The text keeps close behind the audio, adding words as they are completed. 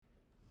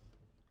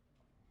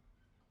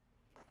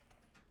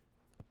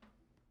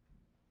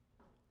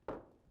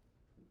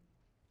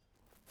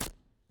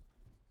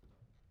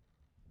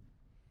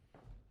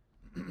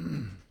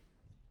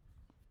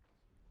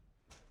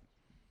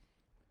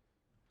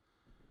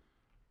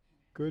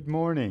Good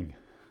morning.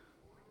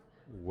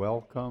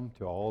 Welcome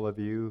to all of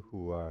you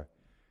who are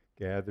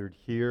gathered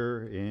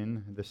here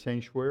in the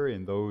sanctuary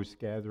and those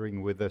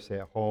gathering with us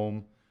at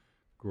home.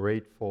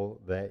 Grateful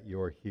that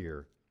you're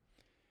here.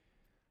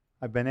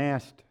 I've been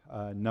asked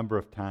a number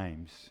of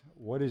times,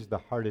 what is the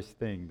hardest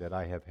thing that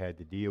I have had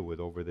to deal with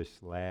over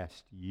this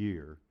last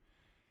year?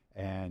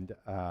 And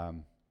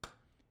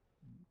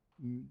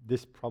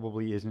this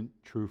probably isn't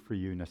true for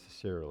you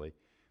necessarily,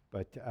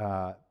 but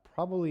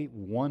probably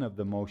one of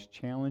the most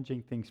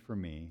challenging things for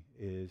me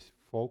is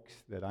folks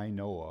that I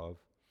know of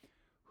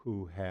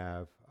who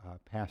have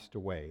passed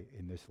away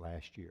in this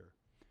last year.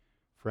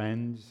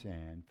 Friends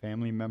and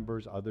family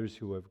members, others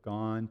who have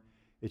gone.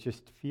 It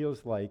just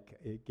feels like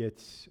it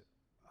gets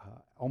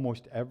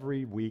almost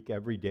every week,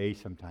 every day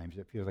sometimes,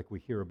 it feels like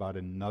we hear about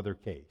another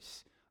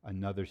case,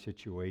 another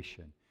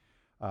situation.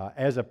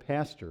 As a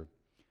pastor,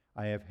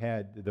 I have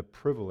had the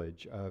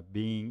privilege of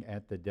being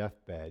at the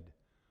deathbed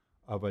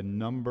of a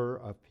number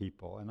of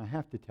people. And I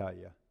have to tell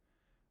you,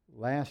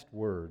 last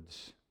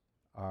words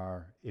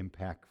are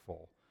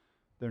impactful.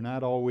 They're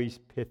not always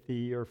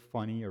pithy or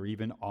funny or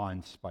even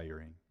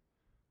awe-inspiring,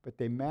 but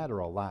they matter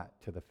a lot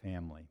to the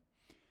family.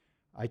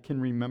 I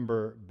can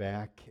remember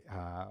back,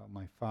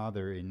 my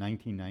father in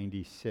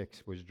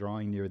 1996 was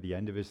drawing near the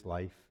end of his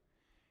life,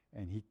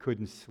 and he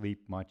couldn't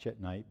sleep much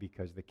at night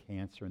because the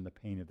cancer and the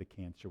pain of the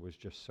cancer was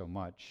just so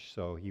much,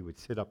 so he would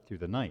sit up through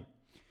the night.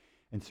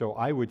 And so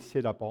I would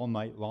sit up all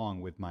night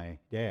long with my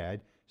dad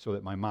so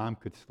that my mom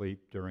could sleep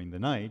during the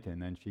night, and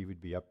then she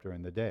would be up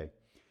during the day.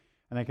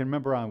 And I can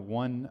remember on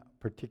one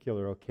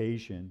particular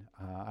occasion,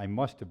 I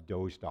must have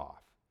dozed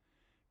off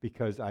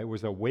because I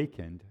was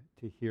awakened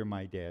to hear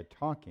my dad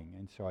talking.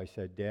 And so I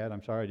said, "Dad,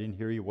 I'm sorry I didn't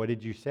hear you. What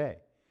did you say?"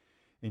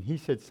 And he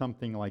said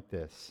something like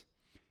this,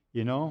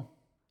 "You know,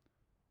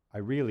 I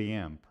really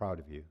am proud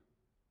of you.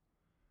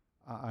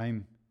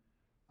 I'm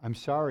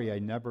sorry I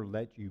never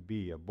let you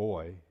be a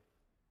boy,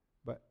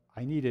 but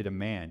I needed a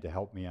man to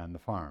help me on the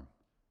farm.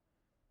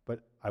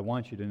 But I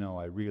want you to know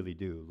I really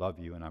do love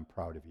you and I'm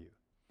proud of you."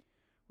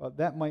 Well,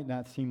 that might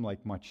not seem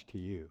like much to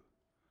you,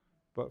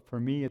 but for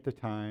me at the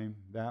time,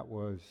 that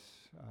was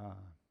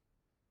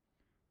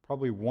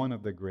probably one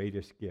of the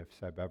greatest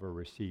gifts I've ever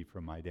received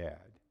from my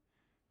dad,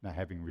 not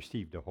having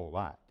received a whole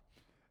lot.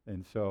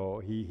 And so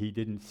he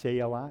didn't say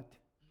a lot,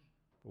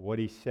 but what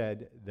he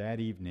said that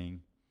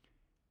evening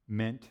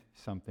meant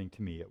something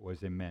to me. It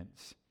was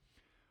immense.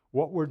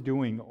 What we're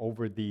doing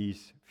over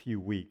these few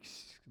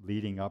weeks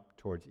leading up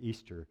towards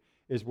Easter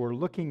is we're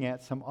looking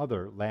at some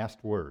other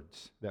last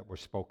words that were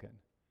spoken.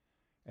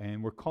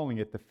 And we're calling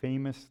it the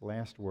famous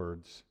last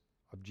words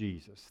of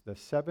Jesus, the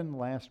 7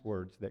 last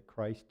words that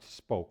Christ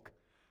spoke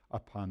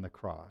upon the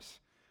cross.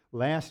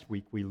 Last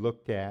week we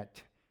looked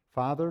at,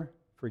 "Father,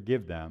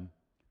 forgive them,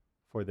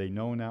 for they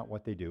know not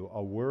what they do,"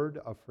 a word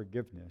of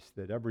forgiveness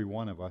that every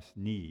one of us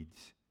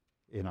needs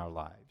in our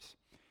lives.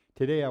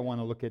 Today I want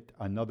to look at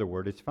another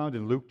word. It's found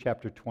in Luke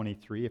chapter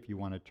 23, if you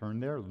want to turn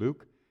there.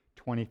 Luke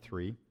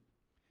 23.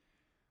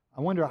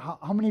 I wonder,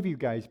 how many of you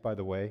guys, by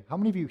the way, how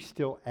many of you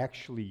still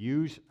actually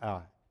use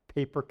a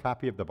paper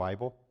copy of the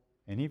Bible?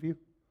 Any of you?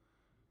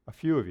 A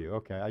few of you,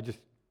 okay. I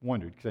just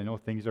wondered, because I know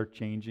things are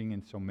changing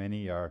and so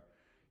many are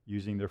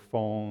using their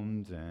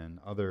phones and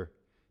other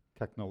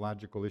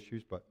technological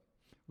issues, but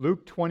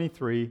Luke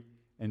 23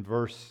 and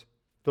verse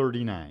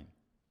 39.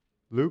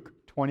 Luke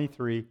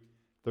 23,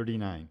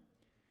 39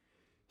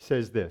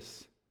 says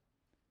this,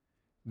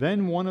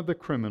 "Then one of the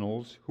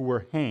criminals who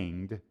were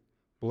hanged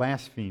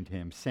blasphemed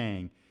him,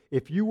 saying,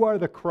 'If you are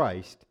the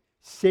Christ,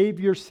 save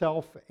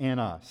yourself and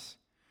us.'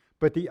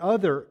 But the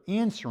other,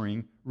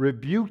 answering,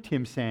 rebuked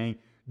him, saying,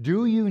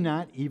 'Do you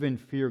not even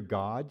fear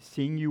God,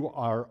 seeing you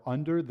are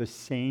under the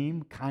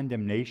same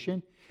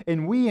condemnation?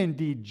 And we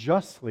indeed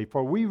justly,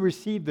 for we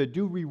receive the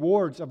due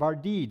rewards of our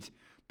deeds.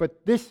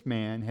 But this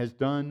man has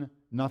done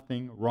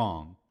nothing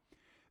wrong.'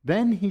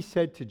 Then he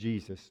said to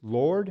Jesus,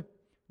 'Lord,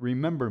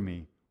 remember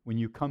me when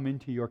you come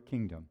into your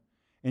kingdom.'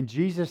 And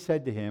Jesus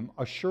said to him,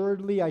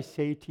 'Assuredly I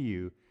say to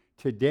you,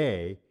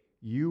 today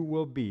you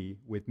will be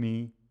with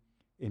me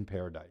in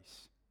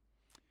paradise.'"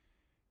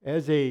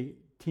 As a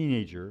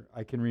teenager,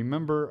 I can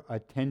remember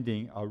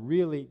attending a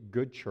really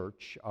good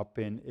church up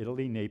in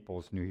Italy,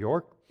 Naples, New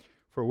York,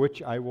 for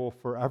which I will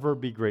forever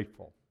be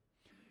grateful.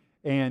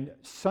 And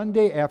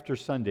Sunday after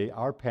Sunday,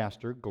 our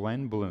pastor,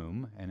 Glenn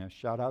Bloom, and a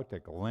shout out to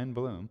Glenn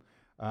Bloom,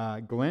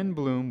 Glenn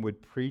Bloom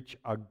would preach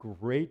a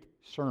great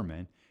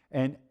sermon,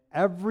 and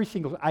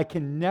I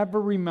can never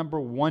remember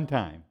one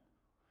time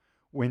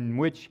in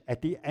which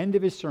at the end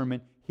of his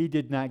sermon, he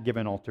did not give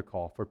an altar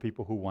call for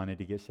people who wanted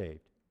to get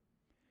saved.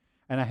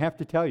 And I have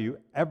to tell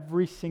you,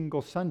 every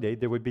single Sunday,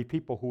 there would be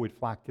people who would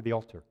flock to the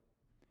altar.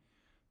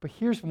 But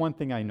here's one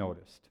thing I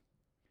noticed.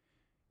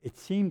 It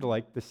seemed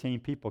like the same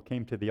people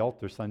came to the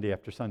altar Sunday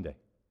after Sunday.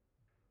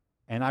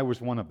 And I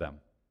was one of them.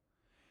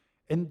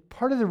 And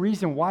part of the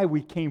reason why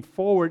we came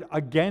forward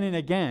again and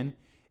again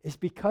is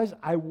because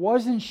I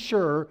wasn't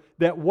sure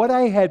that what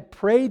I had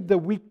prayed the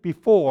week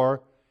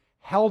before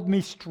held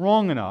me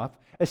strong enough,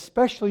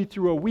 especially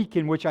through a week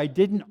in which I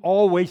didn't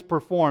always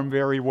perform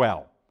very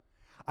well.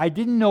 I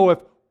didn't know if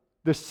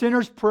the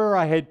sinner's prayer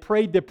I had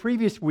prayed the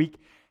previous week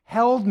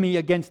held me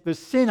against the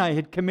sin I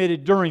had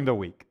committed during the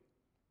week.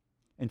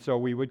 And so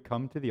we would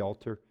come to the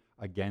altar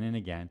again and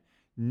again,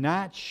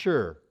 not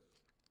sure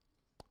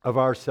of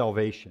our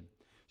salvation.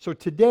 So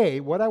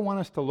today, what I want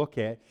us to look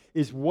at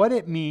is what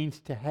it means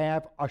to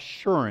have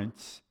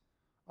assurance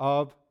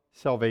of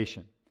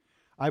salvation.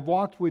 I've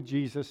walked with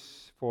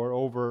Jesus for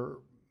over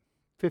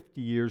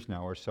 50 years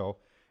now or so,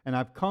 and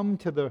I've come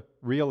to the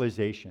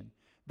realization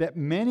that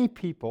many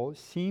people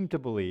seem to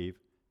believe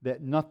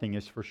that nothing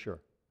is for sure.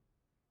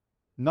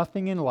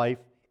 Nothing in life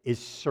is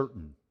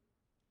certain.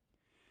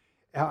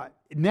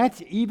 And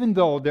that's even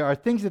though there are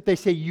things that they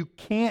say you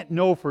can't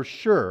know for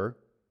sure,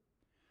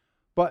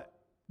 but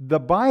the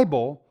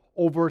Bible,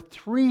 over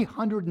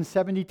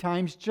 370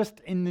 times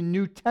just in the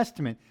New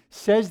Testament,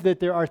 says that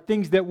there are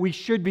things that we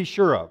should be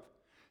sure of.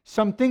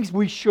 Some things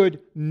we should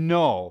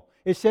know.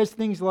 It says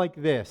things like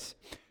this: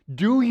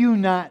 do you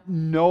not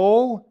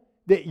know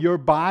that your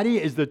body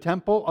is the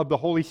temple of the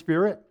Holy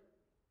Spirit?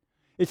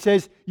 It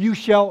says, you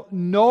shall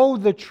know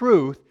the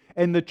truth,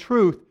 and the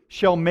truth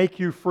shall make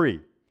you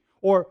free.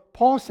 Or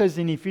Paul says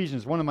in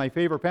Ephesians, one of my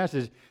favorite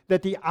passages,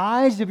 that the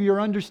eyes of your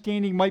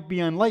understanding might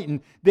be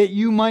enlightened, that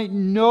you might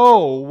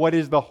know what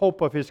is the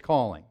hope of his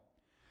calling.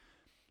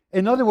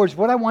 In other words,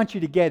 what I want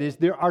you to get is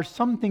there are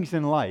some things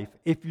in life,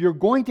 if you're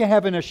going to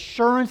have an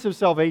assurance of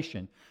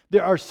salvation,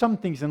 there are some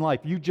things in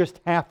life you just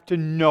have to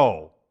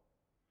know.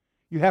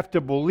 You have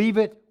to believe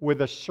it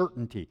with a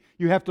certainty.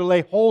 You have to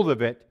lay hold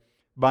of it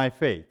by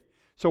faith.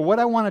 So what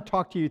I want to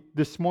talk to you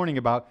this morning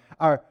about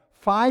are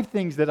 5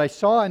 things that I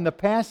saw in the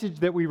passage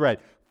that we read.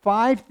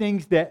 5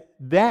 things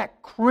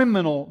that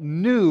criminal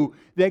knew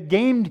that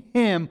gained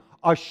him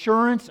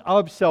assurance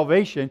of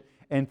salvation,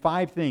 and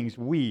 5 things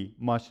we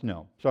must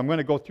know. So I'm going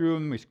to go through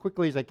them as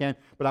quickly as I can,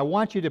 but I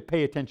want you to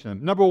pay attention to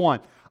them. Number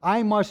 1,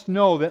 I must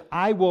know that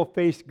I will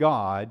face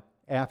God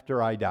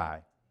after I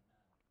die.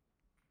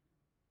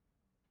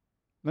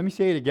 Let me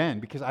say it again,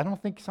 because I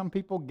don't think some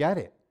people get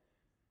it.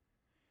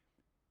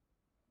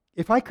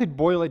 If I could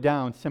boil it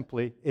down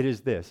simply, it is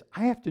this: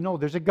 I have to know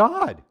there's a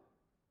God.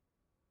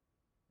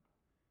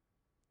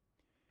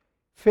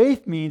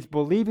 Faith means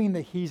believing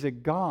that He's a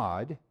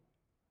God,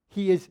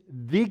 He is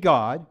the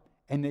God,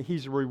 and that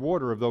He's a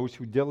rewarder of those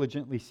who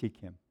diligently seek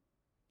Him.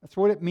 That's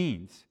what it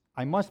means.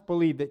 I must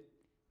believe that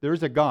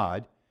there's a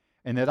God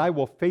and that I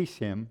will face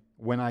Him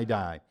when I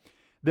die.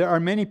 There are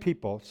many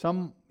people,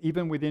 some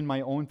even within my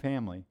own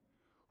family,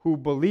 who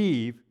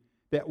believe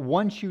that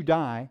once you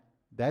die,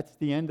 that's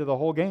the end of the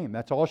whole game.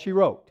 That's all she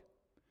wrote.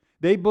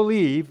 They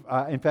believe,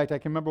 in fact, I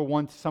can remember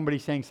once somebody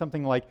saying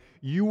something like,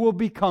 you will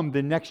become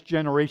the next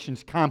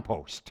generation's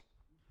compost.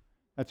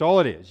 That's all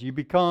it is. You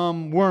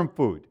become worm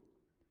food.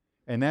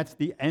 And that's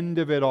the end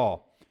of it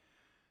all.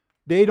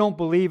 They don't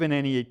believe in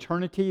any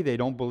eternity. They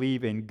don't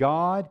believe in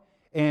God.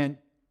 And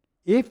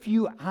if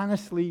you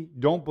honestly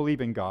don't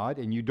believe in God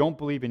and you don't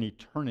believe in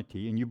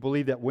eternity and you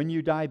believe that when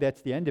you die,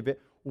 that's the end of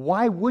it,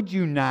 why would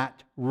you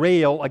not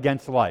rail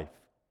against life?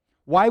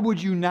 Why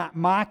would you not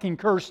mock and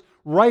curse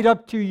right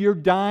up to your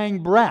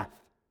dying breath?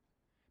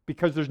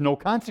 Because there's no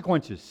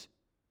consequences.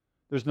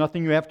 There's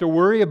nothing you have to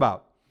worry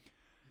about.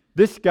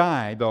 This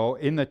guy, though,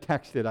 in the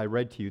text that I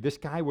read to you, this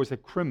guy was a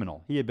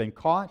criminal. He had been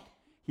caught,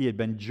 he had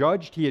been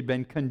judged, he had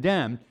been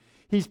condemned.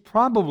 He's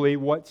probably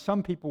what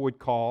some people would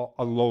call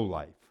a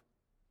lowlife.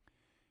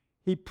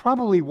 He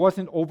probably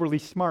wasn't overly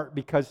smart,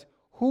 because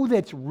who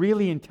that's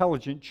really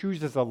intelligent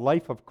chooses a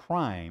life of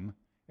crime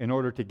in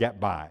order to get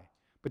by?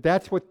 But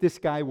that's what this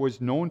guy was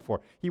known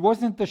for. He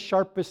wasn't the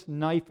sharpest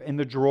knife in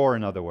the drawer,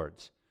 in other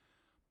words.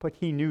 But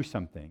he knew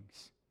some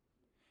things.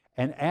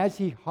 And as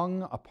he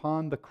hung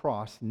upon the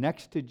cross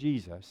next to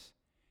Jesus,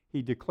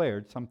 he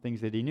declared some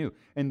things that he knew.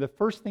 And the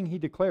first thing he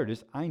declared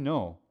is, I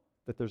know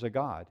that there's a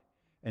God,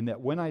 and that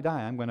when I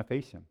die, I'm going to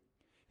face him.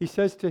 He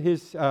says to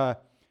his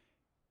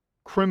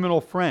criminal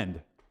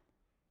friend,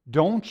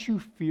 don't you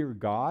fear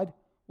God?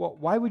 Well,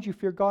 why would you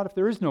fear God if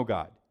there is no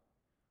God?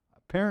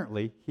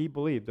 Apparently, he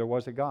believed there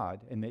was a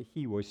God and that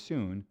he was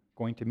soon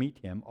going to meet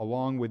him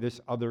along with this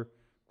other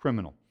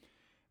criminal.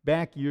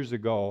 Back years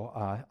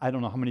ago, I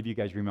don't know how many of you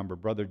guys remember,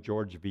 Brother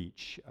George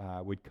Veach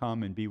would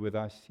come and be with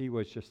us. He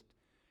was just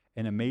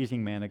an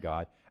amazing man of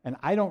God. And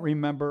I don't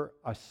remember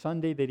a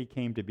Sunday that he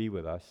came to be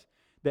with us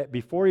that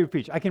before he would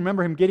preach, I can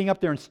remember him getting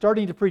up there and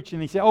starting to preach,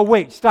 and he said, oh,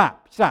 wait,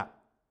 stop.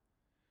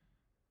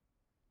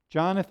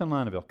 Jonathan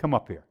Lonneville, come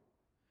up here.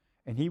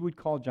 And he would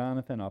call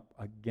Jonathan up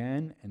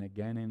again and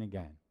again and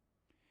again.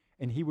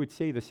 And he would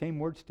say the same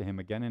words to him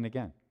again and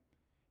again.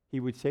 He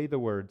would say the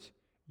words,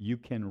 you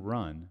can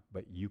run,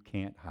 but you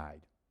can't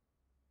hide.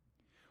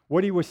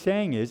 What he was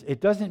saying is, it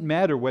doesn't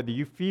matter whether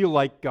you feel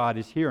like God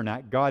is here or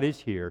not, God is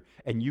here,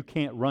 and you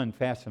can't run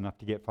fast enough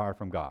to get far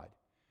from God.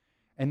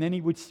 And then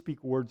he would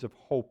speak words of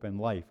hope and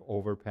life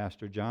over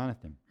Pastor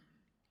Jonathan.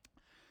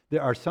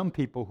 There are some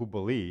people who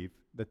believe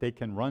that they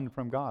can run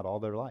from God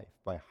all their life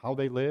by how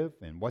they live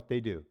and what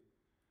they do.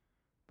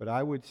 But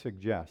I would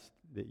suggest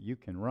that you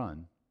can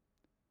run,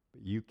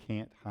 but you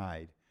can't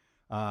hide.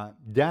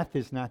 Death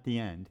is not the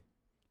end.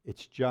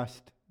 It's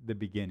just the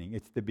beginning.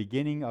 It's the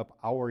beginning of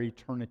our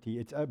eternity.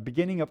 It's a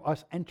beginning of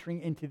us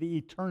entering into the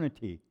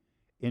eternity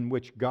in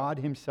which God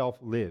himself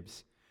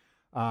lives.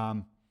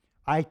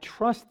 I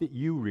trust that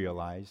you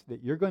realize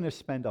that you're going to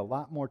spend a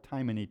lot more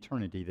time in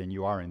eternity than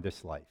you are in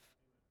this life.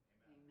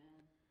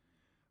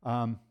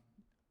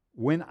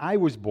 When I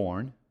was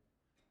born,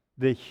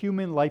 the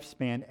human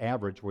lifespan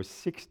average was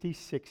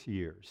 66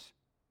 years.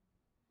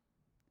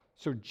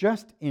 So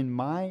just in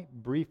my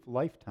brief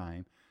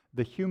lifetime,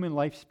 the human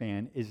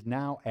lifespan is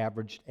now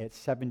averaged at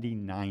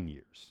 79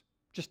 years,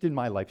 just in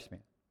my lifespan.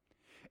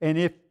 And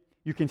if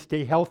you can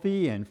stay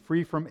healthy and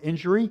free from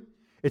injury,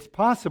 it's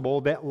possible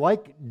that,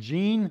 like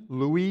Jean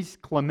Louise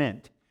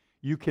Clement,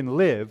 you can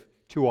live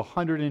to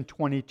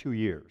 122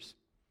 years.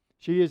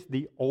 She is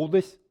the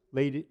oldest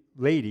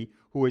lady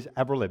who has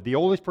ever lived, the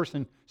oldest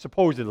person,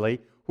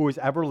 supposedly, who has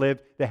ever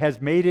lived that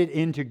has made it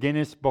into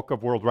Guinness Book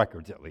of World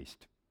Records, at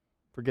least.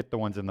 Forget the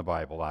ones in the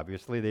Bible,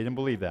 obviously. They didn't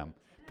believe them.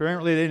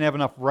 Apparently, they didn't have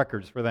enough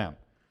records for them.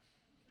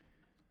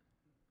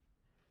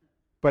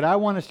 But I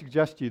want to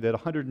suggest to you that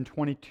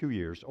 122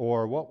 years,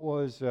 or what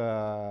was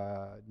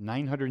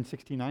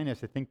 969,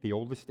 as I think the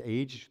oldest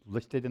age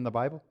listed in the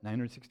Bible,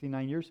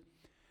 969 years,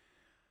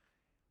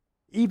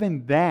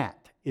 even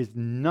that is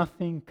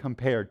nothing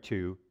compared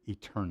to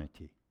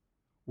eternity,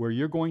 where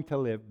you're going to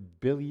live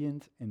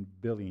billions and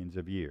billions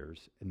of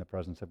years in the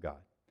presence of God.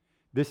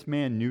 This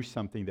man knew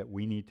something that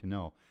we need to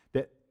know,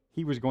 that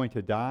he was going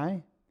to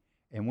die,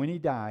 and when he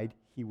died,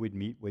 he would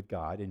meet with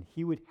God, and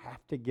he would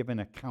have to give an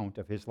account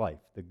of his life,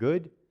 the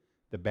good,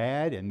 the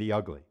bad, and the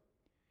ugly.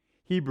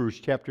 Hebrews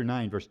chapter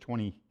 9, verse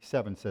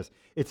 27 says,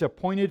 "It's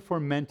appointed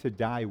for men to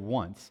die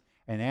once,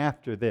 and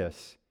after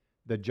this,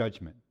 the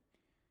judgment."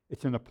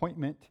 It's an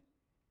appointment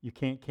you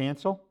can't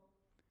cancel,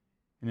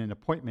 and an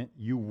appointment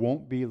you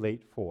won't be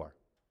late for.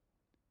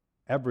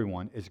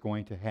 Everyone is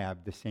going to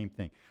have the same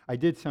thing. I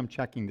did some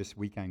checking this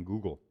week on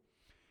Google.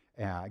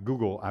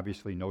 Google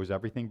obviously knows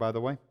everything, by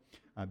the way.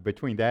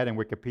 Between that and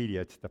Wikipedia,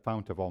 it's the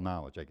fount of all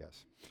knowledge, I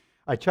guess.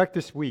 I checked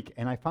this week,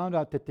 and I found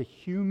out that the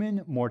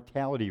human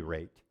mortality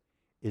rate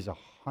is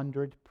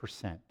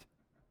 100%.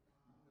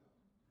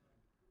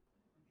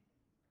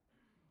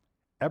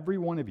 Every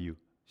one of you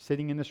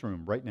sitting in this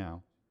room right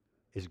now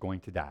is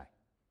going to die.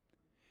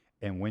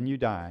 And when you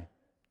die,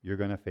 you're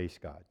going to face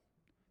God.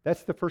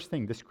 That's the first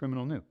thing this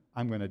criminal knew.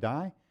 I'm going to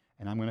die,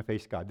 and I'm going to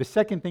face God. The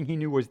second thing he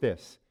knew was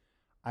this: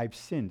 I've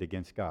sinned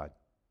against God.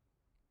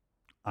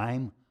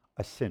 I'm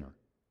a sinner.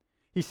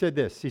 He said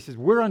this, he says,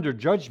 "We're under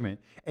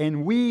judgment,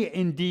 and we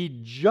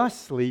indeed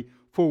justly,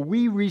 for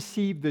we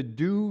receive the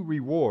due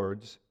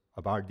rewards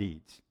of our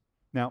deeds."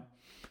 Now,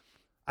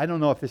 I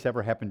don't know if this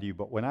ever happened to you,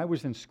 but when I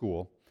was in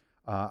school,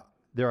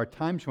 there are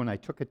times when I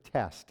took a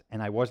test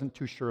and I wasn't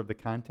too sure of the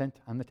content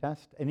on the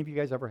test. Any of you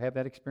guys ever have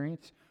that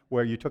experience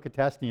where you took a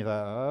test and you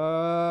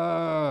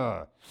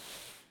thought,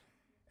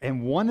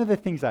 And one of the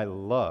things I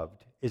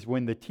loved is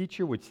when the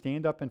teacher would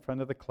stand up in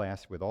front of the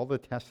class with all the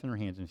tests in her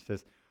hands and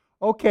says,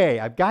 "Okay,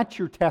 I've got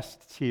your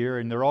tests here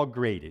and they're all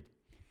graded.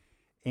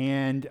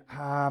 And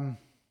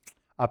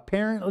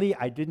apparently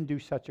I didn't do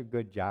such a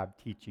good job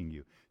teaching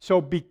you. So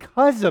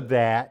because of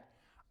that,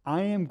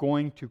 I am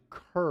going to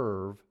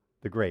curve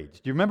the grades."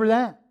 Do you remember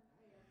that?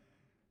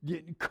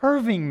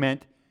 Curving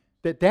meant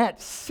that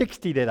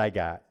 60 that I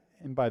got,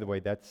 and by the way,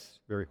 that's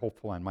very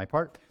hopeful on my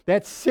part,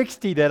 that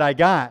 60 that I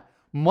got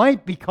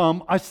might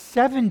become a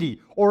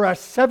 70 or a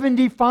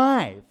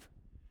 75.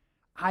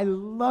 I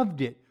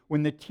loved it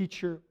when the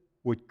teacher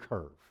would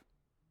curve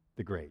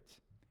the grades.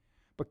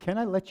 But can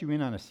I let you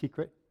in on a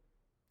secret?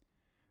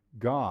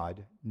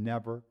 God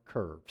never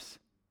curves.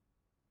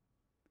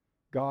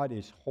 God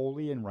is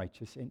holy and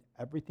righteous, and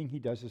everything he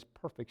does is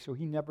perfect, so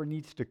he never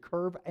needs to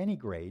curve any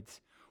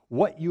grades.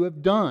 What you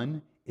have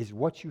done is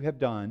what you have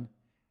done,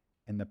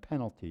 and the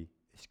penalty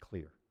is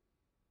clear.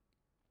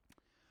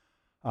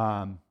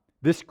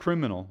 This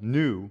criminal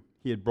knew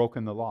he had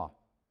broken the law,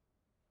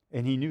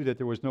 and he knew that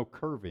there was no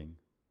curving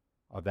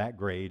of that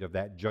grade, of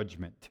that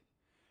judgment.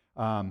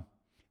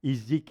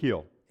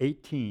 Ezekiel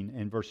 18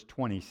 and verse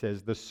 20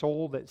 says, "The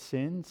soul that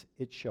sins,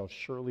 it shall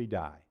surely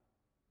die."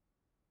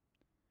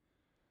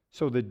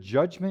 So the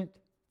judgment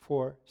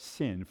for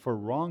sin, for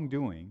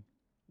wrongdoing,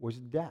 was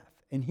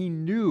death. And he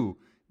knew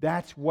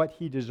that's what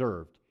he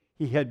deserved.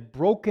 He had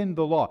broken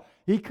the law.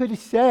 He could have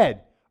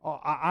said,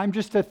 I'm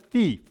just a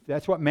thief.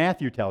 That's what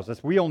Matthew tells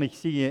us. We only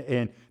see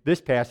in this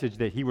passage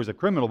that he was a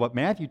criminal, but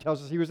Matthew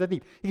tells us he was a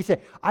thief. He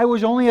said, "I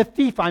was only a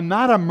thief. I'm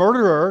not a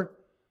murderer."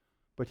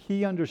 But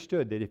he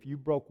understood that if you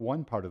broke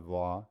one part of the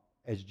law,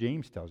 as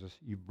James tells us,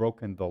 you've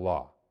broken the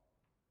law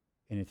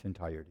in its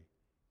entirety.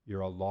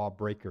 You're a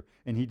lawbreaker,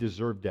 and he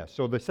deserved death.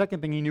 So the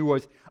second thing he knew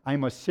was,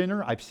 I'm a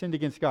sinner, I've sinned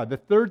against God. The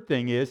third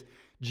thing is,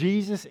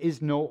 Jesus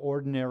is no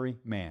ordinary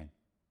man.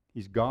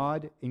 He's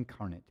God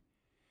incarnate.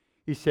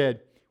 He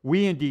said,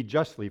 "We indeed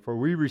justly, for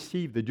we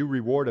receive the due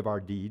reward of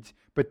our deeds,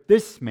 but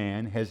this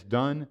man has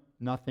done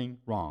nothing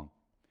wrong."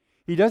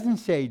 He doesn't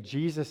say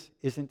Jesus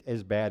isn't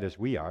as bad as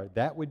we are.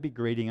 That would be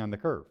grading on the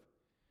curve.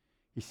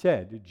 He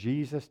said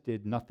Jesus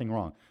did nothing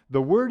wrong.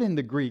 The word in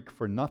the Greek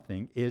for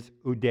nothing is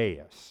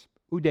oudeis.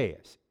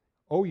 Oudeis.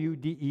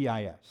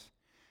 Oudeis.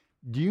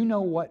 Do you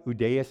know what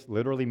oudeis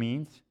literally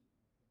means?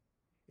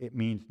 It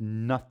means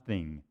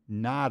nothing,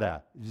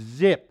 nada,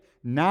 zip,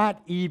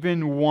 not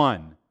even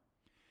one.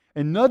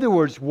 In other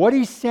words, what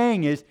he's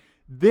saying is,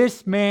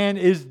 this man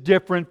is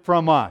different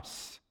from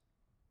us.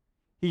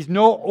 He's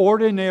no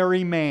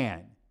ordinary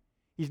man.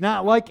 He's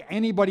not like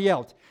anybody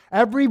else.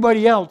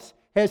 Everybody else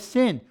has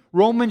sinned.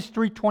 Romans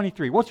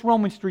 3:23. What's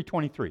Romans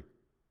 3:23?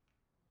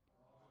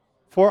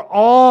 For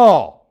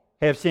all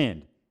have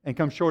sinned and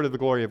come short of the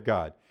glory of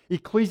God.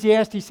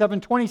 Ecclesiastes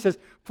 7:20 says,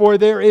 for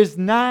there is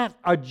not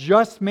a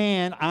just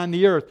man on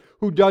the earth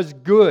who does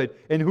good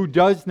and who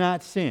does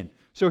not sin.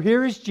 So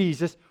here is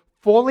Jesus,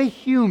 fully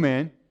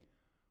human,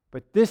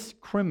 but this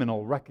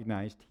criminal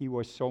recognized he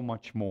was so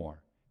much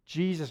more.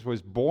 Jesus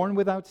was born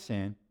without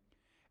sin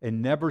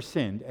and never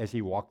sinned as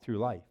he walked through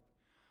life.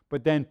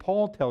 But then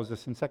Paul tells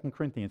us in 2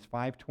 Corinthians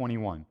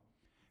 5:21,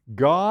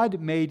 God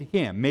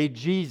made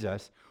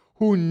Jesus,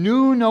 who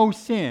knew no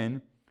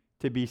sin,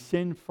 to be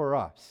sin for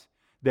us,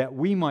 that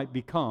we might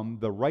become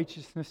the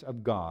righteousness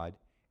of God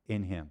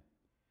in him.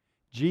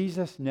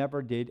 Jesus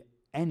never did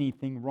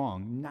anything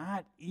wrong,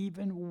 not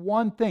even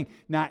one thing,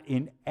 not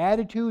in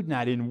attitude,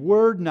 not in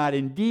word, not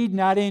in deed,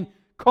 not in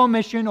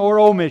commission or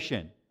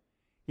omission.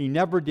 He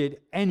never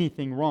did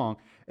anything wrong.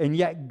 And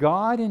yet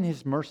God in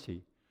his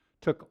mercy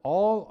took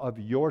all of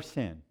your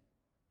sin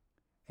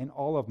and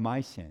all of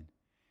my sin,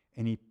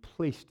 and he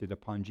placed it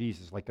upon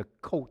Jesus like a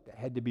coat that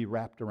had to be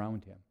wrapped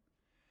around him.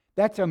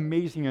 That's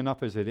amazing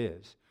enough as it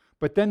is.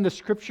 But then the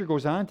scripture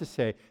goes on to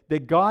say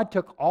that God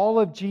took all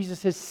of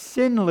Jesus'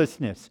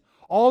 sinlessness,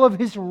 all of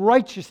his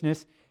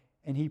righteousness,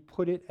 and he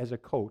put it as a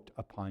coat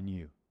upon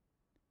you.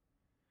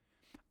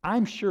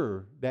 I'm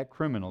sure that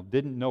criminal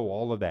didn't know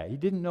all of that. He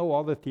didn't know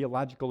all the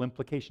theological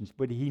implications,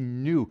 but he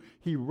knew,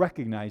 he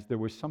recognized there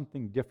was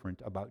something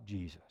different about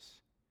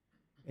Jesus.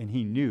 And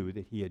he knew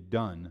that he had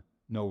done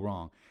no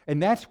wrong.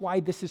 And that's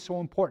why this is so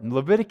important.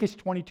 Leviticus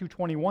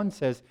 22:21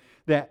 says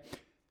that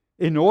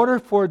in order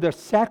for the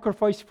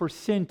sacrifice for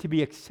sin to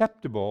be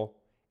acceptable,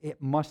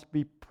 it must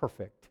be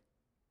perfect.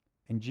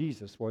 And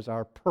Jesus was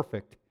our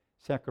perfect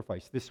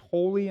sacrifice. This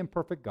holy and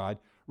perfect God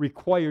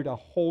required a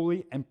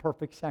holy and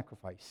perfect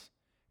sacrifice.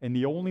 And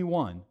the only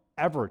one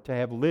ever to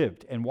have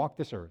lived and walked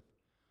this earth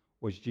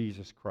was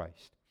Jesus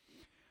Christ.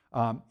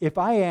 If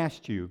I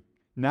asked you,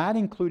 not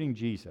including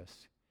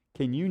Jesus,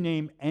 can you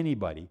name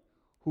anybody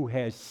who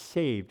has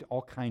saved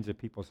all kinds of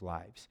people's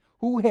lives?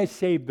 Who has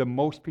saved the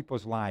most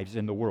people's lives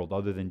in the world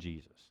other than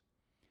Jesus?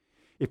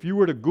 If you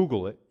were to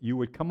Google it, you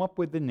would come up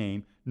with the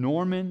name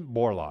Norman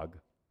Borlaug.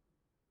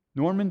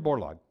 Norman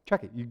Borlaug.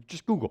 Check it. You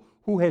just Google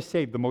who has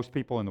saved the most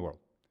people in the world.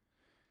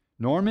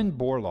 Norman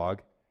Borlaug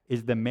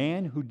is the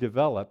man who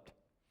developed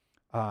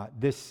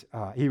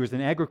he was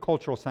an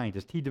agricultural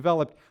scientist. He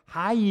developed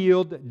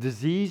high-yield,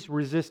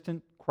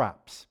 disease-resistant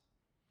crops.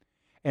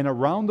 And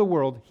around the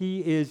world,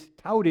 he is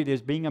touted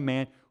as being a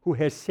man who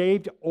has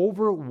saved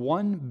over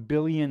 1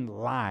 billion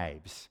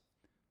lives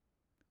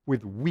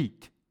with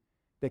wheat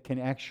that can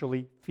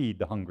actually feed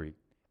the hungry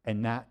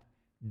and not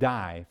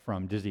die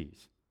from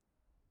disease.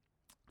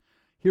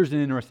 Here's an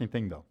interesting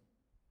thing, though.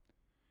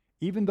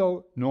 Even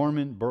though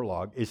Norman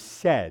Borlaug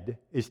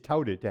is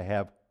touted to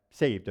have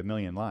saved 1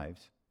 billion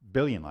lives,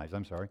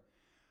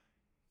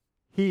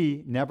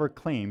 he never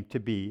claimed to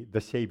be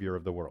the Savior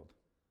of the world.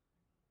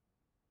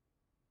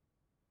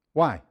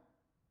 Why?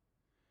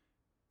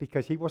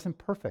 Because he wasn't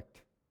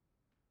perfect.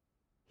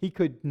 He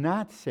could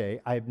not say,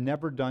 I've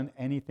never done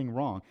anything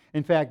wrong.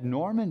 In fact,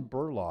 Norman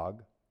Borlaug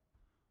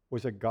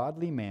was a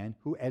godly man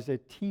who, as a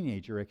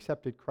teenager,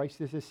 accepted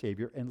Christ as his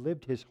Savior and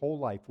lived his whole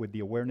life with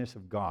the awareness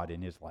of God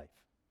in his life.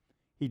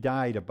 He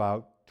died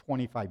about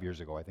 25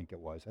 years ago, I think it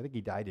was. I think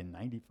he died in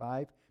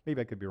 95.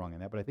 Maybe I could be wrong on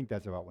that, but I think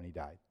that's about when he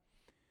died.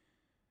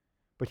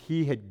 But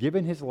he had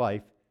given his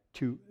life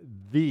to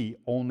the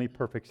only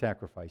perfect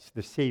sacrifice,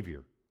 the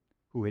Savior,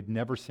 who had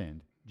never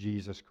sinned,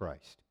 Jesus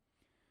Christ.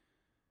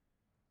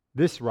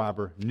 This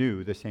robber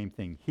knew the same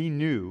thing. He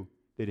knew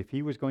that if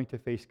he was going to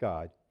face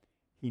God,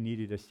 he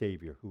needed a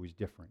Savior who was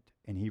different.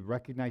 And he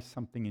recognized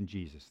something in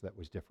Jesus that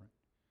was different.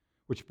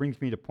 Which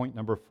brings me to point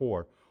number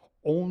 4.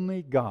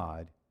 Only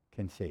God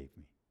can save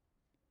me.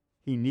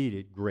 He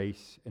needed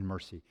grace and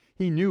mercy.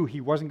 He knew he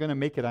wasn't going to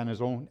make it on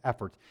his own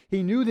efforts.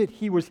 He knew that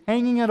he was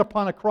hanging it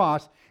upon a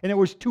cross and it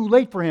was too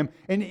late for him.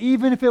 And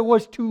even if it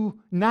was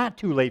not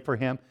too late for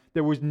him,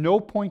 there was no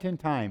point in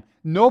time,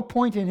 no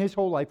point in his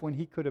whole life when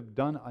he could have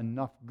done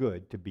enough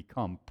good to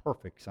become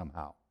perfect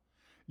somehow.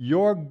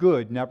 Your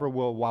good never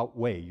will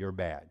outweigh your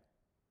bad.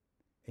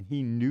 And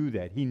he knew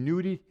that. He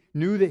knew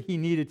that he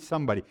needed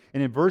somebody.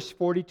 And in verse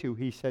 42,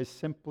 he says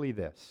simply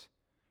this,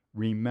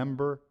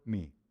 remember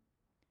me.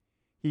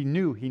 He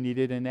knew he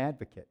needed an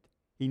advocate.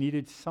 He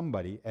needed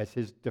somebody as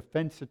his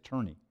defense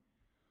attorney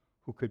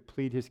who could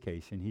plead his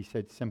case. And he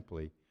said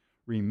simply,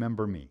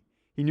 remember me.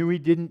 He knew he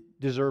didn't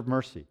deserve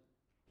mercy.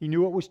 He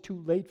knew it was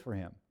too late for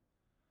him.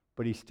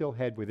 But he still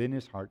had within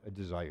his heart a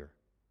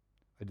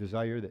a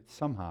desire that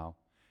somehow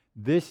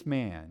this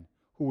man,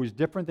 who was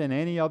different than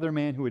any other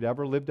man who had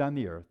ever lived on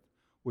the earth,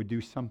 would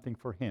do something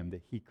for him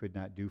that he could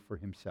not do for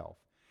himself.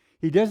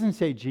 He doesn't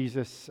say,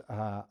 Jesus,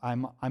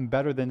 I'm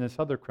better than this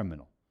other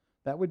criminal.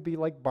 That would be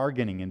like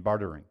bargaining and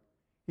bartering.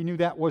 He knew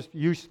that was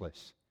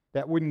useless.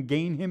 That wouldn't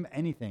gain him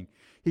anything.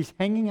 He's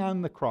hanging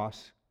on the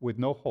cross with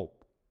no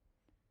hope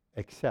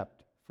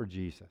except for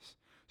Jesus.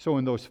 So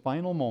in those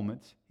final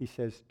moments, he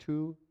says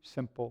two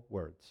simple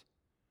words.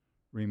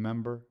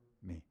 Remember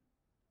me.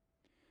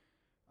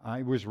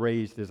 I was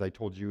raised, as I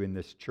told you, in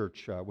this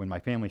church. When my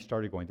family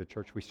started going to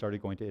church, we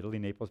started going to Italy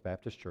Naples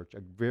Baptist Church, a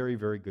very,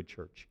 very good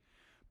church.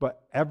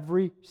 But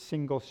every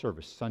single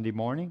service, Sunday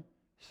morning,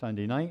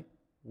 Sunday night,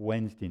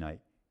 Wednesday night,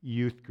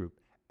 youth group,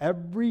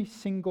 every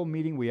single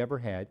meeting we ever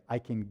had, I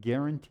can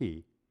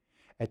guarantee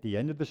at the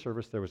end of the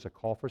service there was a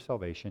call for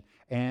salvation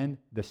and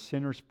the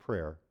sinner's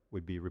prayer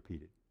would be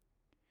repeated.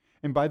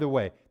 And by the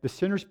way, the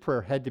sinner's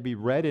prayer had to be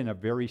read in a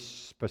very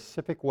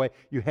specific way.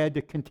 You had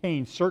to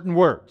contain certain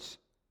words.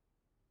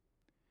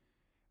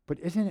 But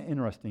isn't it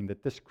interesting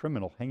that this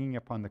criminal hanging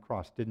upon the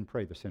cross didn't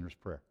pray the sinner's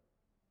prayer?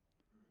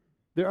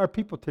 There are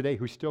people today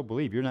who still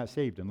believe you're not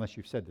saved unless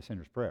you've said the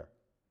sinner's prayer.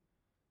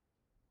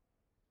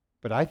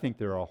 But I think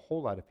there are a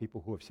whole lot of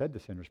people who have said the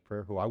sinner's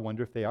prayer who I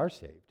wonder if they are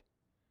saved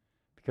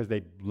because they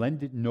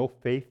blended no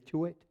faith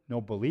to it,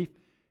 no belief,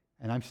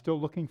 and I'm still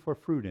looking for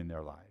fruit in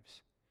their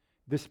lives.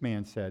 This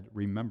man said,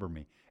 remember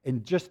me.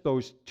 And just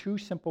those two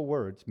simple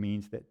words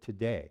means that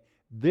today,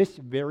 this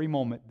very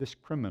moment, this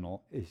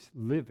criminal is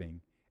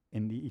living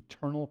in the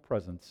eternal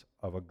presence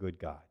of a good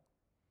God.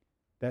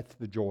 That's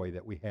the joy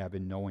that we have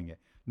in knowing it.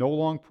 No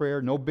long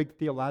prayer, no big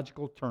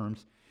theological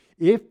terms.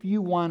 If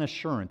you want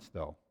assurance,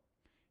 though,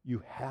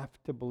 you have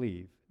to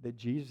believe that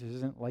Jesus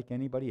isn't like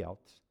anybody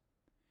else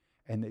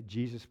and that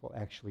Jesus will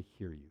actually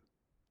hear you.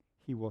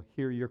 He will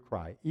hear your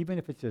cry, even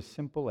if it's as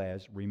simple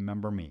as,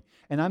 remember me.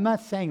 And I'm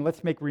not saying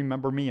let's make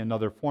remember me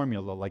another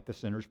formula like the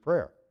sinner's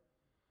prayer.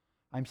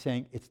 I'm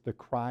saying it's the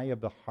cry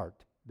of the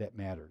heart that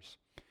matters.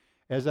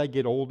 As I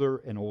get older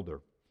and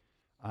older,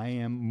 I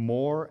am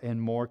more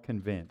and more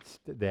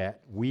convinced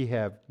that we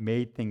have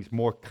made things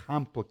more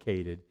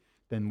complicated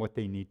than what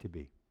they need to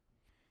be.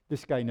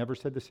 This guy never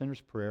said the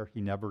sinner's prayer.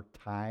 He never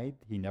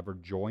tithed. He never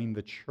joined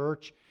the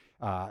church.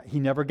 He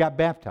never got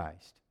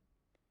baptized.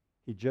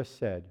 He just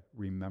said,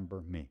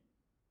 remember me.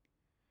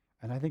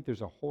 And I think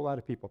there's a whole lot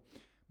of people.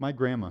 My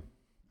grandma,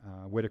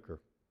 Whitaker,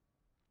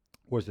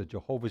 was a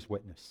Jehovah's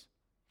Witness.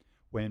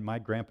 When my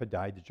grandpa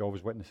died, the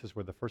Jehovah's Witnesses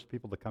were the first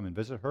people to come and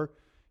visit her.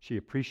 She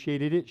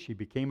appreciated it. She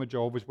became a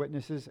Jehovah's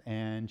Witness,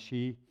 and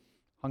she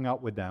hung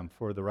out with them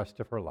for the rest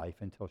of her life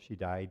until she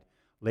died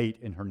late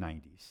in her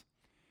 90s.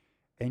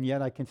 And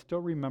yet I can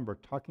still remember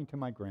talking to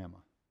my grandma,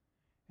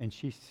 and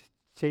she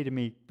say to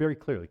me very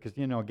clearly, because,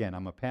 again,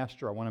 I'm a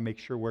pastor. I want to make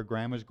sure where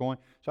Grandma's going.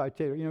 So I'd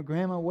say,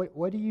 Grandma,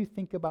 what do you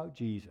think about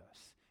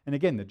Jesus? And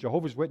again, the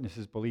Jehovah's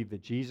Witnesses believe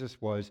that Jesus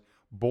was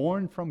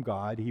born from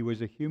God. He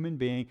was a human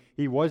being.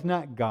 He was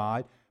not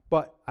God.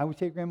 But I would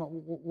say, Grandma,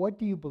 what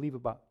do you believe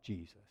about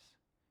Jesus?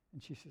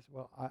 And she says,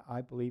 well,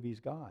 I believe he's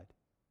God.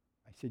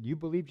 I said, you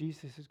believe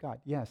Jesus is God?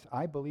 Yes,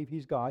 I believe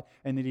he's God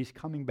and that he's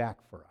coming back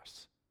for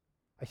us.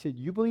 I said,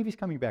 you believe he's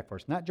coming back for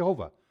us, not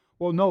Jehovah.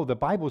 Well, no, the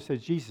Bible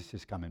says Jesus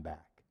is coming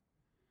back.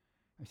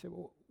 I said,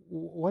 well,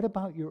 what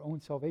about your own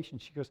salvation?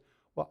 She goes,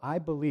 well, I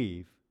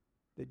believe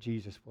that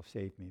Jesus will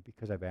save me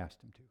because I've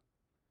asked him to.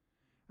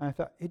 And I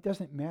thought, it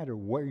doesn't matter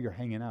where you're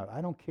hanging out.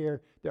 I don't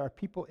care. There are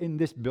people in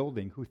this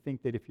building who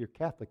think that if you're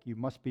Catholic, you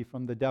must be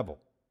from the devil.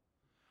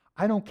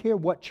 I don't care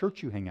what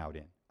church you hang out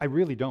in. I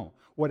really don't.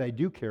 What I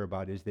do care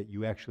about is that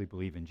you actually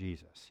believe in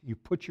Jesus. You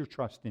put your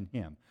trust in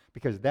him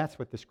because that's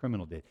what this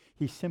criminal did.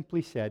 He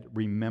simply said,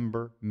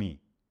 remember me.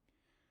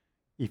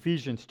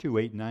 Ephesians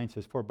 2:8-9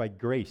 says, for by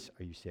grace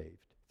are you saved,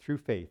 through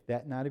faith,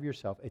 that not of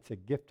yourself. It's a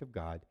gift of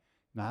God,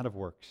 not of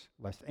works,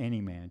 lest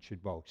any man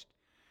should boast.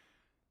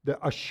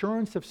 The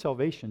assurance of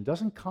salvation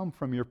doesn't come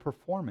from your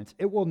performance.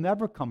 It will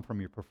never come from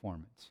your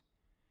performance.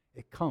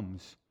 It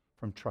comes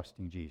from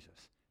trusting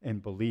Jesus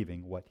and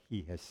believing what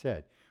he has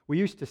said. We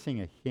used to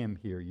sing a hymn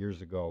here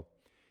years ago,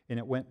 and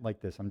it went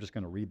like this. I'm just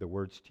going to read the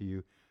words to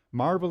you.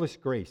 Marvelous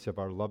grace of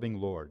our loving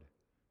Lord.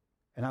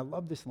 And I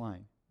love this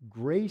line.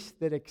 Grace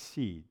that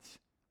exceeds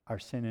our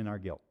sin and our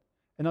guilt.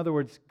 In other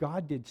words,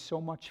 God did so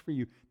much for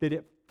you that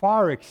it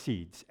far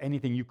exceeds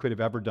anything you could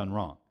have ever done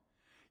wrong.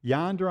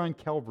 Yonder on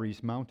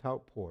Calvary's mount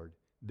outpoured,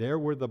 there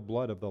where the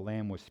blood of the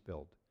Lamb was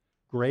spilled.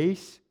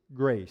 Grace,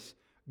 grace,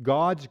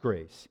 God's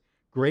grace,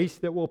 grace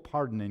that will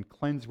pardon and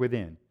cleanse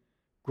within.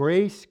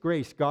 Grace,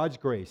 grace, God's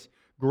grace,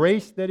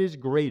 grace that is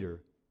greater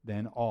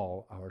than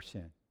all our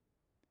sin.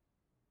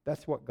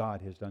 That's what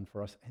God has done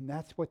for us, and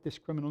that's what this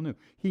criminal knew.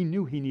 He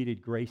knew he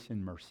needed grace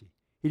and mercy.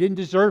 He didn't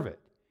deserve it.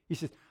 He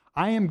says,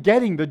 I am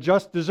getting the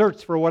just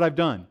deserts for what I've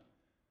done.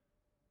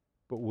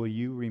 But will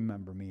you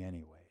remember me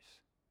anyways?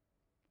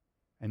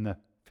 And the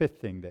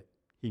fifth thing that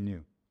he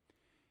knew,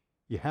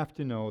 you have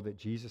to know that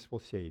Jesus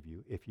will save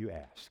you if you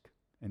ask.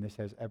 And this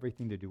has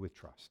everything to do with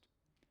trust.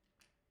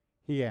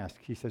 He asked,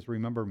 he says,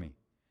 remember me.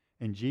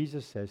 And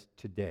Jesus says,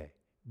 today,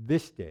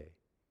 this day,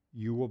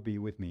 you will be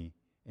with me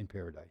in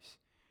paradise.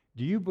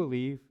 Do you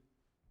believe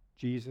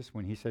Jesus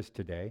when he says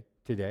today,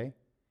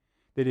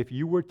 that if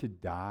you were to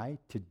die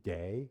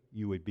today,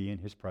 you would be in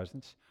his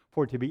presence?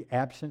 For to be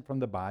absent from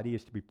the body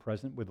is to be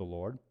present with the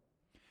Lord.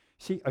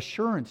 See,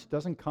 assurance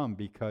doesn't come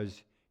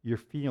because your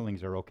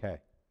feelings are okay.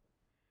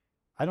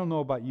 I don't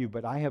know about you,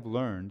 but I have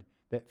learned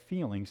that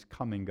feelings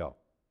come and go.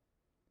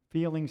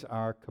 Feelings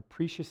are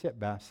capricious at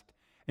best.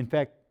 In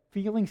fact,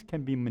 feelings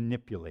can be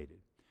manipulated.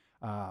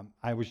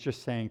 I was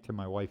just saying to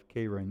my wife,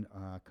 Karen,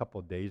 a couple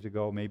of days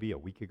ago, maybe a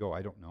week ago,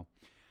 I don't know.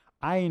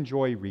 I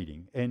enjoy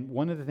reading. And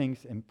one of the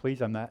things, and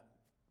please, I'm not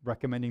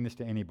recommending this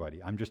to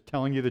anybody. I'm just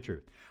telling you the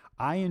truth.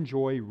 I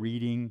enjoy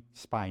reading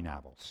spy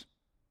novels.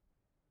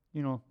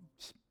 You know,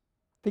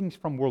 things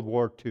from World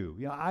War II.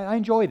 You know, I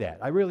enjoy that.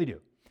 I really do.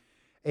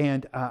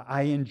 And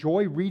I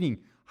enjoy reading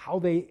how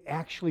they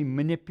actually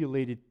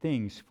manipulated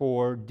things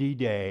for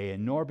D-Day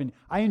and Normandy.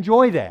 I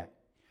enjoy that.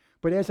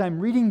 But as I'm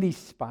reading these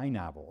spy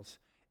novels,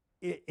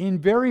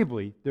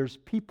 invariably, there's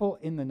people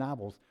in the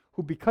novels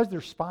who, because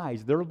they're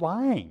spies, they're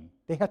lying.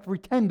 They have to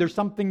pretend they're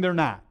something they're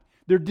not.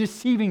 They're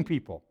deceiving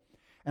people.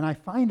 And I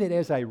find that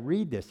as I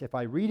read this, if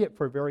I read it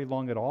for very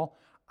long at all,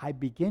 I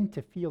begin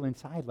to feel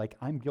inside like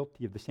I'm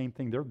guilty of the same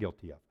thing they're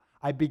guilty of.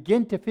 I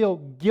begin to feel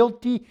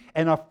guilty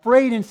and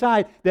afraid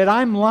inside that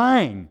I'm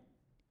lying.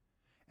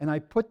 And I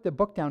put the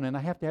book down and I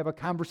have to have a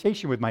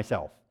conversation with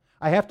myself.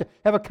 I have to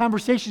have a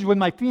conversation with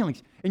my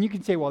feelings. And you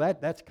can say, well,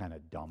 that's kind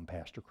of dumb,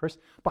 Pastor Chris.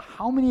 But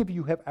how many of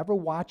you have ever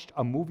watched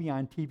a movie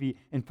on TV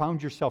and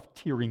found yourself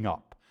tearing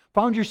up?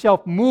 Found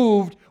yourself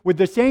moved with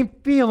the same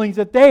feelings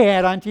that they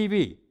had on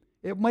TV?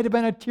 It might have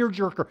been a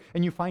tearjerker,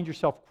 and you find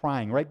yourself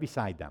crying right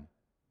beside them.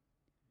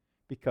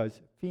 Because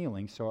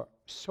feelings are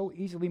so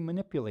easily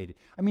manipulated.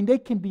 I mean, they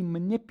can be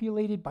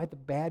manipulated by the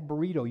bad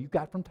burrito you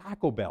got from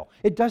Taco Bell.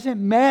 It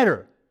doesn't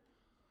matter.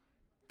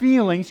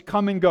 Feelings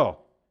come and go.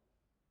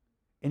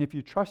 And if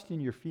you trust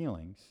in your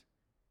feelings,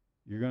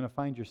 you're going to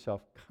find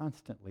yourself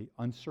constantly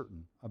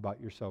uncertain about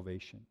your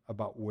salvation,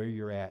 about where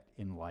you're at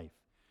in life.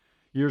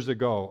 Years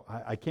ago,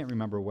 I can't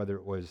remember whether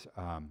it was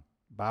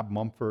Bob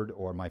Mumford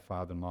or my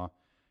father-in-law,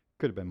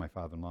 could have been my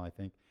father-in-law, I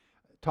think,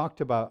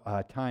 talked about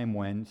a time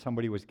when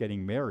somebody was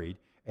getting married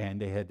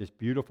and they had this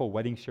beautiful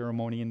wedding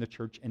ceremony in the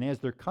church. And as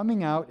they're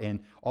coming out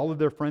and all of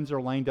their friends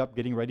are lined up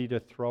getting ready to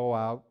throw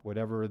out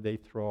whatever they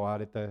throw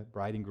out at the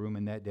bride and groom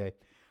in that day,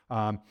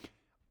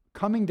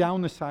 coming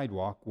down the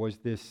sidewalk was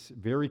this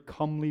very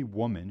comely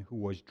woman who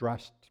was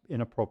dressed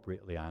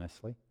inappropriately,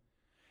 honestly.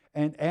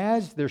 And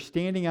as they're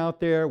standing out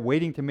there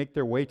waiting to make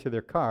their way to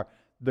their car,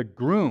 the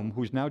groom,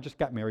 who's now just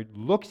got married,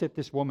 looks at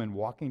this woman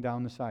walking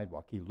down the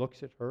sidewalk. He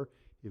looks at her,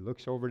 he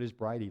looks over at his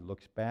bride, he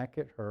looks back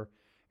at her,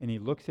 and he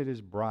looks at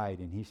his bride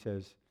and he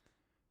says,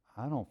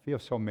 I don't feel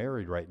so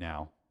married right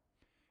now.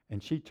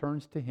 And she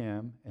turns to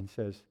him and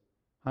says,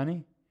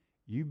 honey,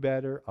 you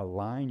better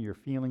align your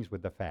feelings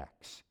with the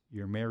facts.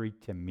 You're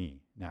married to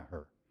me, not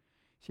her.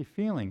 See,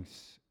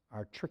 feelings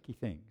are tricky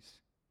things,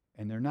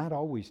 and they're not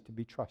always to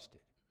be trusted.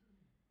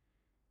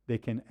 They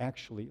can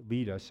actually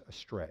lead us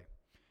astray.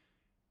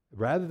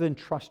 Rather than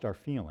trust our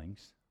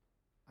feelings,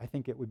 I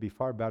think it would be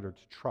far better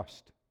to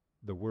trust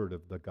the word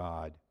of the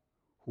God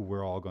who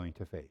we're all going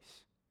to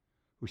face,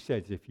 who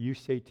says, if you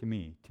say to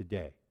me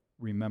today,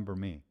 remember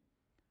me,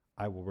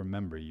 I will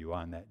remember you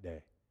on that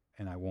day,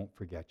 and I won't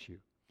forget you.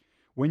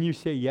 When you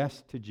say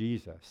yes to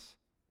Jesus,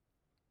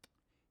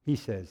 he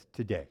says,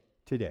 today,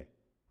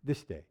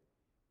 this day,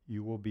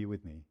 you will be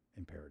with me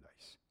in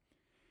paradise.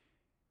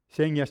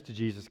 Saying yes to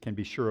Jesus can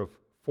be sure of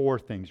 4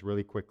 things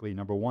really quickly.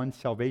 Number 1,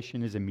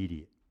 salvation is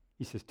immediate.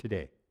 He says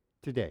today.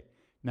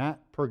 Not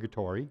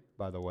purgatory,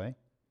 by the way,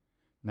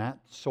 not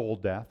soul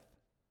death,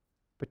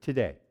 but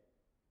today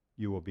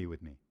you will be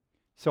with me.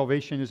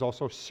 Salvation is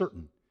also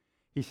certain.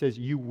 He says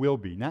you will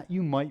be, not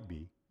you might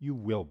be, you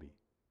will be.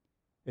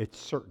 It's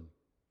certain.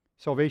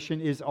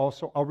 Salvation is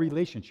also a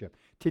relationship.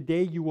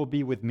 Today you will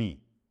be with me.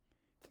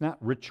 It's not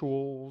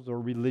rituals or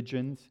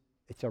religions.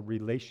 It's a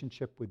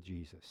relationship with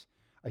Jesus.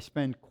 I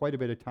spend quite a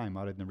bit of time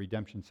out in the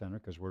Redemption Center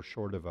because we're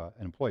short of an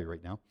employee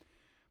right now.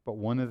 But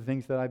one of the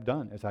things that I've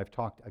done is I've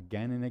talked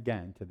again and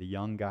again to the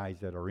young guys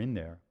that are in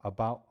there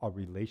about a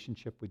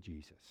relationship with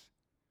Jesus.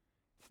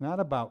 It's not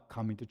about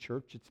coming to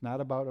church. It's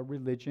not about a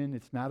religion.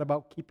 It's not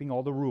about keeping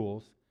all the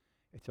rules.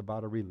 It's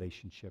about a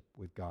relationship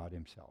with God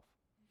himself.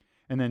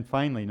 And then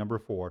finally, number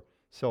 4,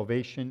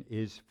 salvation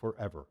is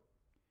forever.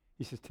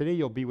 He says, today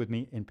you'll be with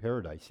me in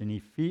paradise.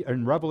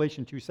 In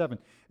Revelation 2:7,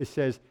 it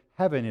says,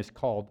 heaven is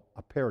called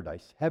a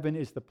paradise. Heaven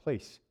is the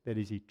place that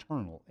is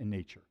eternal in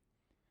nature.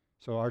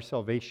 So our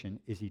salvation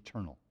is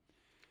eternal.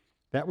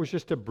 That was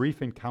just a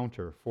brief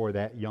encounter for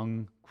that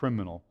young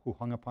criminal who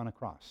hung upon a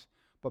cross.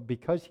 But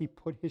because he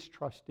put his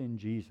trust in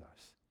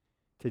Jesus,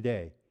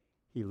 today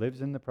he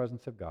lives in the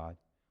presence of God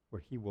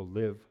where he will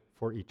live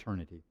for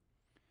eternity.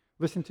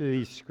 Listen to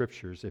these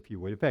scriptures, if you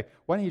would. In fact,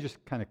 why don't you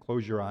just kind of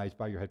close your eyes,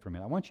 bow your head for a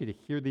minute. I want you to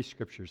hear these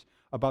scriptures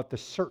about the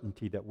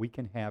certainty that we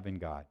can have in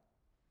God.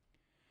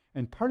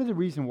 And part of the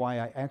reason why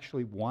I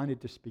actually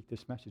wanted to speak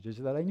this message is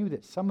that I knew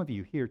that some of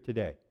you here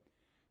today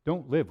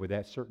don't live with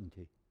that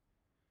certainty.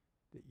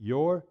 That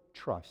your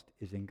trust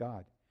is in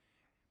God.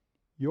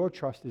 Your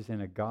trust is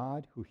in a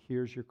God who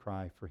hears your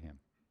cry for him.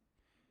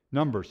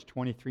 Numbers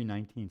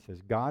 23:19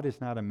 says, God is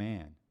not a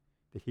man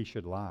that he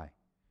should lie,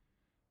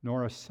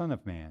 nor a son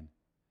of man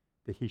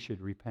that he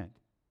should repent.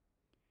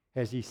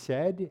 Has he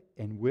said,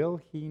 and will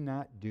he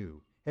not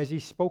do? Has he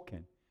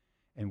spoken,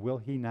 and will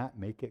he not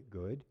make it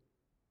good?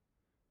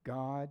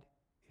 God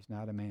is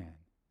not a man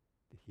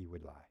that he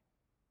would lie.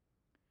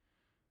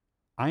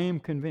 I am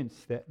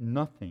convinced that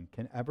nothing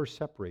can ever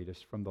separate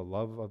us from the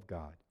love of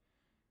God.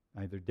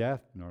 Neither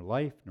death, nor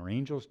life, nor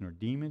angels, nor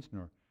demons,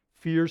 nor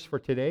fears for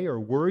today, or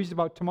worries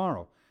about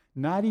tomorrow.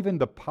 Not even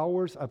the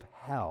powers of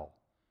hell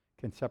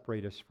can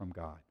separate us from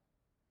God.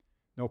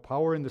 No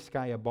power in the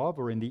sky above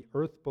or in the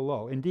earth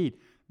below. Indeed,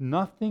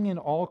 nothing in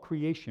all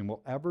creation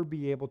will ever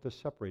be able to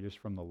separate us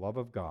from the love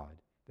of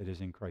God that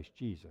is in Christ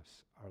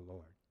Jesus our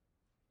Lord.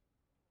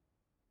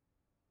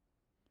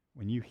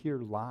 When you hear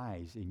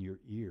lies in your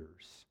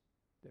ears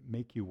that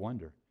make you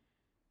wonder,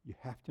 you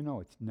have to know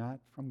it's not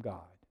from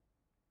God.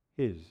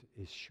 His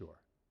is sure.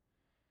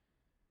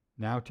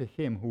 Now to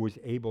him who is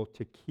able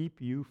to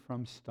keep you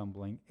from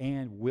stumbling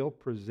and will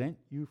present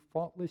you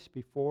faultless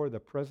before the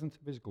presence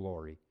of his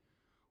glory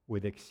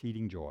with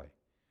exceeding joy.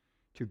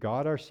 To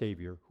God our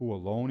Savior, who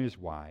alone is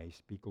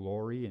wise, be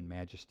glory and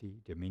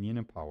majesty, dominion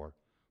and power,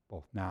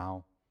 both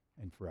now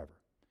and forever.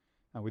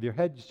 Now with your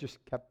heads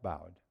just kept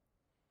bowed,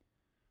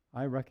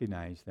 I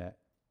recognize that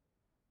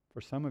for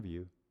some of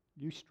you,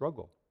 you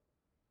struggle.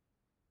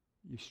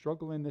 You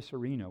struggle in this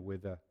arena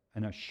with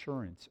an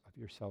assurance of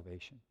your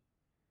salvation.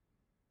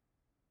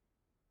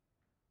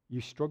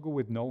 You struggle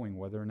with knowing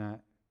whether or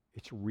not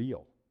it's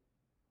real.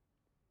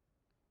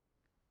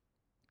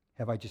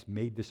 Have I just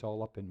made this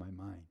all up in my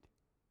mind?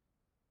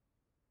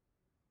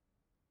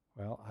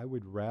 Well, I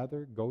would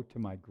rather go to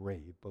my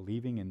grave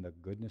believing in the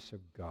goodness of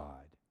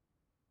God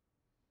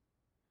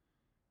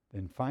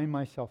than find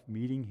myself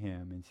meeting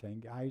him and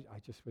saying, I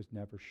just was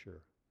never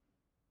sure.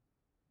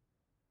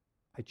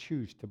 I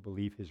choose to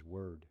believe his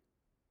word.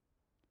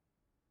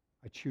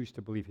 I choose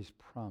to believe his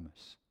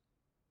promise.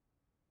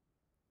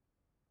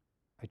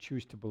 I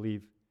choose to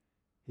believe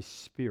his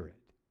spirit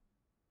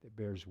that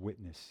bears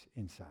witness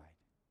inside.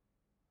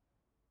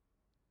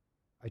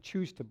 I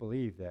choose to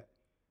believe that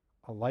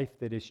a life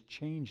that is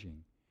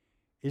changing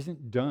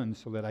isn't done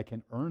so that I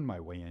can earn my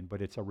way in,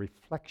 but it's a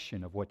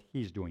reflection of what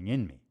he's doing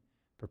in me,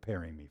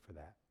 preparing me for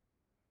that.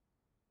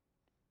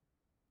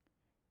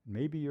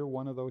 Maybe you're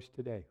one of those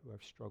today who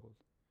have struggled.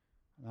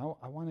 And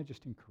I want to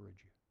just encourage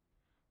you.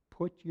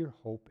 Put your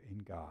hope in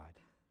God,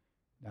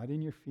 not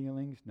in your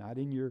feelings, not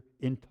in your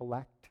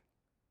intellect,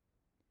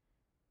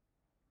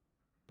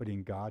 but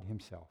in God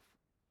himself.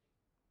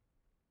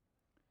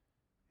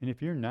 And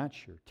if you're not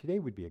sure, today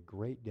would be a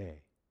great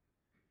day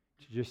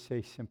to just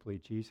say simply,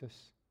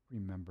 Jesus,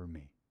 remember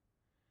me.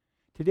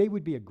 Today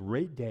would be a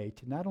great day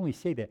to not only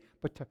say that,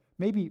 but to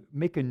maybe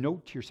make a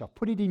note to yourself.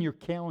 Put it in your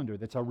calendar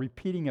that's a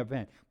repeating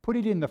event. Put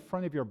it in the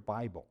front of your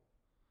Bible.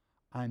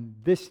 On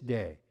this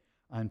day,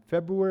 on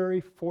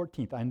February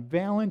 14th, on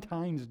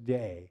Valentine's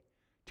Day,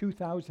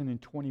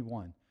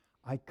 2021,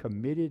 I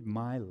committed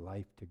my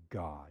life to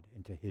God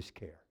and to his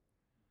care.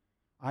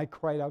 I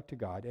cried out to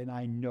God, and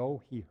I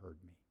know he heard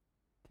me.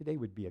 Today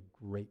would be a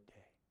great day.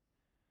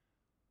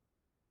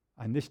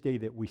 On this day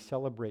that we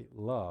celebrate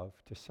love,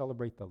 to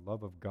celebrate the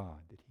love of God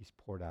that he's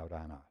poured out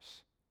on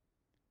us.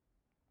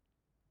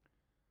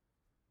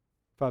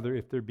 Father,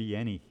 if there be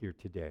any here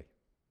today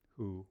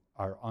who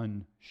are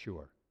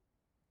unsure,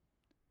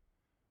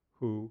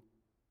 who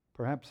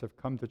perhaps have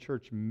come to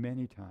church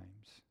many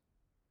times,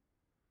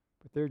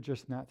 but they're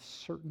just not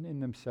certain in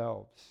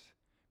themselves.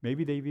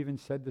 Maybe they've even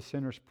said the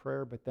sinner's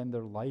prayer, but then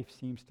their life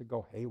seems to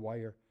go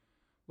haywire.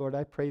 Lord,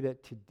 I pray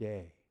that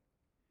today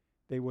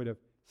they would have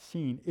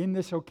seen in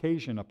this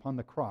occasion upon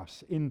the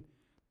cross, in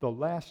the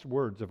last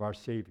words of our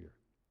Savior,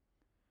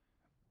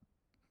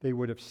 they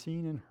would have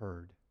seen and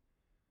heard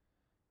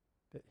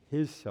that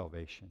his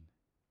salvation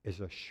is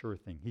a sure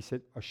thing. He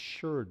said,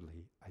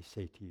 assuredly, I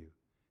say to you,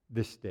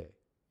 this day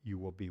you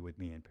will be with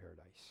me in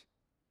paradise.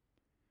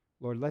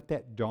 Lord, let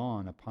that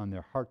dawn upon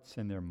their hearts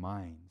and their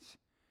minds.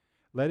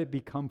 Let it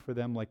become for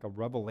them like a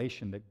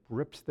revelation that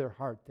grips their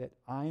heart that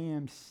I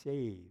am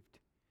saved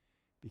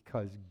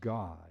because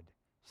God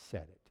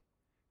said it.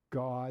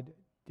 God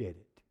did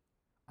it.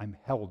 I'm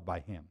held by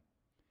him.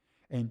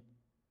 And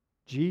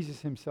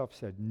Jesus himself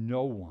said,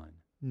 no one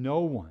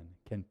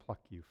can pluck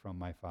you from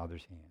my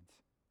Father's hands.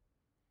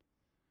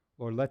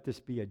 Lord, let this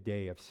be a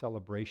day of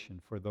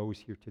celebration for those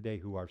here today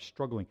who are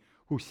struggling,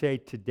 who say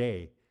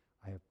today,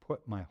 I have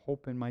put my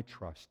hope and my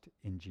trust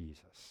in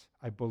Jesus.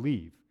 I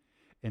believe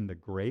in the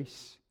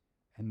grace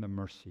and the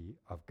mercy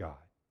of God,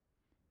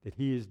 that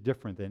he is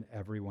different than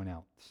everyone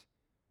else,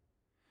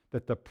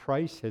 that the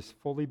price has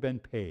fully been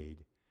paid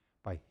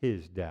by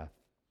his death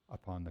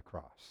upon the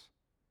cross,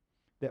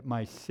 that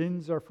my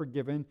sins are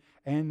forgiven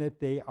and that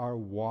they are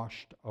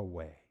washed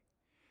away,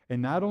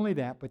 And not only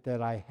that, but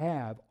that I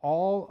have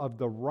all of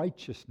the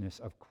righteousness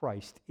of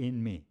Christ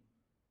in me.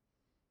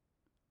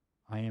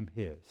 I am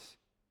his,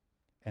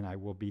 and I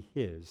will be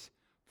his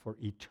for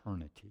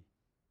eternity.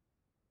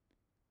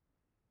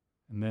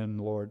 And then,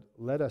 Lord,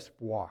 let us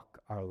walk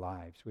our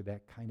lives with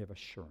that kind of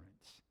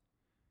assurance.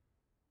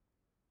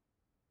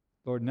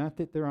 Lord, not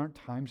that there aren't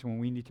times when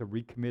we need to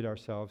recommit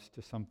ourselves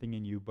to something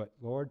in you, but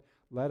Lord,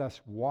 let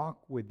us walk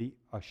with the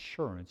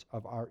assurance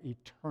of our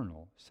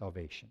eternal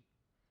salvation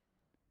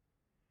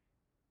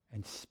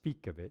and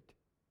speak of it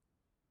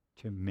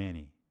to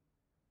many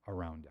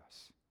around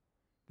us,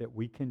 that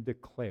we can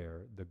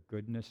declare the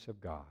goodness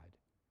of God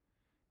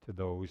to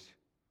those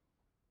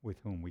with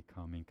whom we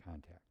come in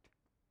contact.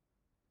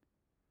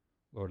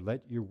 Lord,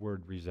 let your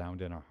word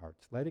resound in our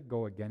hearts. Let it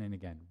go again and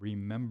again.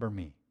 Remember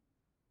me,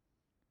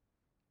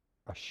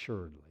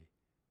 assuredly,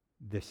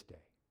 this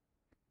day.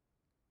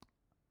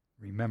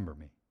 Remember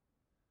me,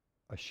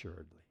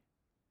 assuredly,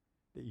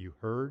 that you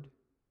heard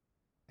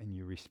and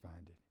you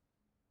responded,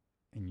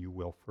 and you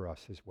will for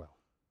us as well.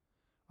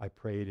 I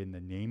pray it in the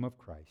name of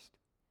Christ.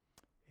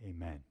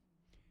 Amen.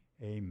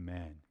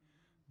 Amen.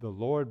 The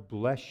Lord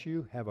bless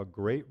you. Have a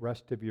great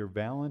rest of your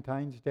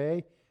Valentine's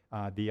Day.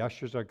 The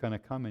ushers are going to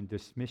come and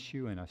dismiss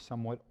you in a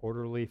somewhat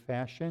orderly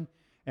fashion.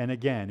 And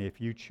again,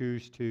 if you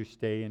choose to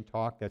stay and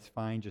talk, that's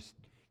fine. Just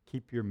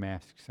keep your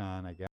masks on, I guess.